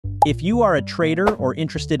If you are a trader or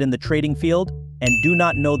interested in the trading field and do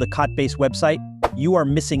not know the COTBASE website, you are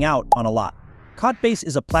missing out on a lot. COTBASE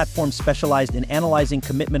is a platform specialized in analyzing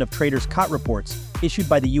commitment of traders' COT reports issued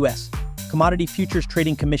by the U.S. Commodity Futures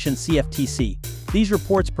Trading Commission (CFTC). These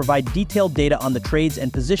reports provide detailed data on the trades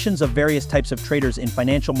and positions of various types of traders in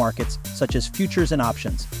financial markets, such as futures and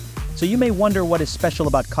options. So you may wonder what is special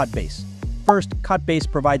about COTBASE. First,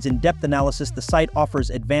 COTBASE provides in-depth analysis. The site offers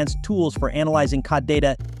advanced tools for analyzing COT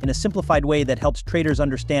data in a simplified way that helps traders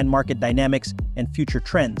understand market dynamics and future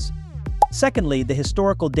trends. Secondly, the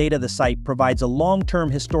historical data. The site provides a long-term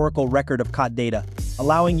historical record of COT data,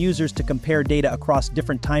 allowing users to compare data across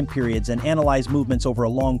different time periods and analyze movements over a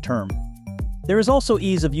long term. There is also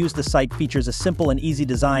ease of use. The site features a simple and easy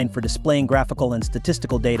design for displaying graphical and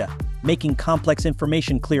statistical data, making complex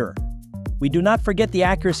information clearer. We do not forget the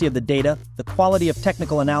accuracy of the data, the quality of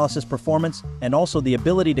technical analysis performance, and also the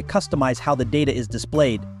ability to customize how the data is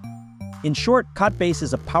displayed. In short, COTBASE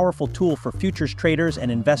is a powerful tool for futures traders and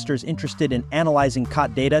investors interested in analyzing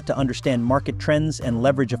COT data to understand market trends and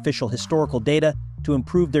leverage official historical data to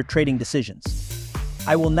improve their trading decisions.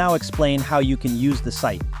 I will now explain how you can use the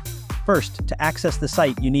site. First, to access the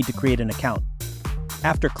site, you need to create an account.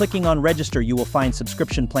 After clicking on Register, you will find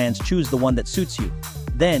subscription plans. Choose the one that suits you.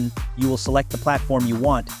 Then, you will select the platform you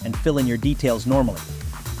want and fill in your details normally.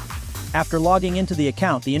 After logging into the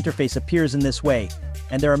account, the interface appears in this way,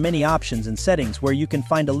 and there are many options and settings where you can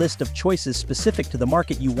find a list of choices specific to the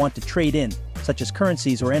market you want to trade in, such as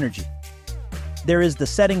currencies or energy. There is the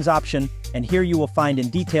Settings option, and here you will find in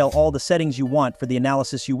detail all the settings you want for the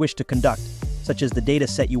analysis you wish to conduct, such as the data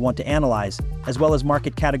set you want to analyze, as well as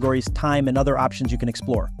market categories, time, and other options you can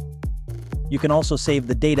explore. You can also save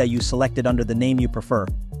the data you selected under the name you prefer.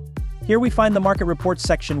 Here we find the Market Reports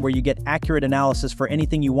section where you get accurate analysis for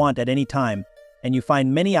anything you want at any time, and you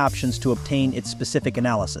find many options to obtain its specific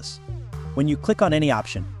analysis. When you click on any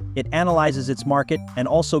option, it analyzes its market and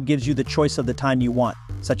also gives you the choice of the time you want,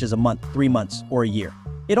 such as a month, 3 months, or a year.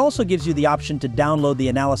 It also gives you the option to download the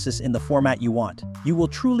analysis in the format you want. You will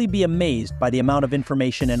truly be amazed by the amount of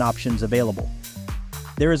information and options available.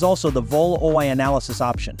 There is also the Vol OI analysis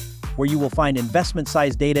option, where you will find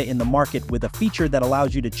investment-size data in the market with a feature that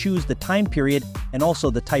allows you to choose the time period and also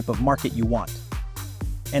the type of market you want.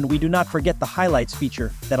 And we do not forget the Highlights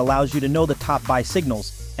feature that allows you to know the top buy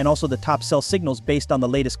signals and also the top sell signals based on the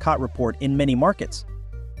latest COT report in many markets.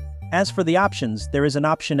 As for the options, there is an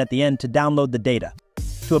option at the end to download the data.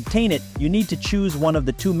 To obtain it, you need to choose one of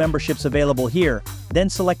the 2 memberships available here, then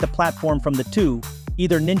select a platform from the 2,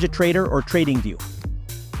 either NinjaTrader or TradingView.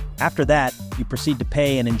 After that, you proceed to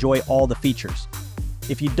pay and enjoy all the features.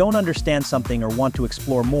 If you don't understand something or want to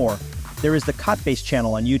explore more, there is the COTBASE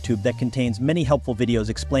channel on YouTube that contains many helpful videos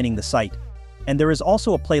explaining the site, and there is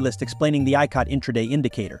also a playlist explaining the iCOT Intraday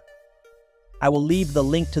Indicator. I will leave the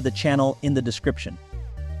link to the channel in the description.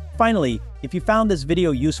 Finally, if you found this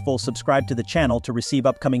video useful, subscribe to the channel to receive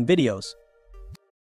upcoming videos.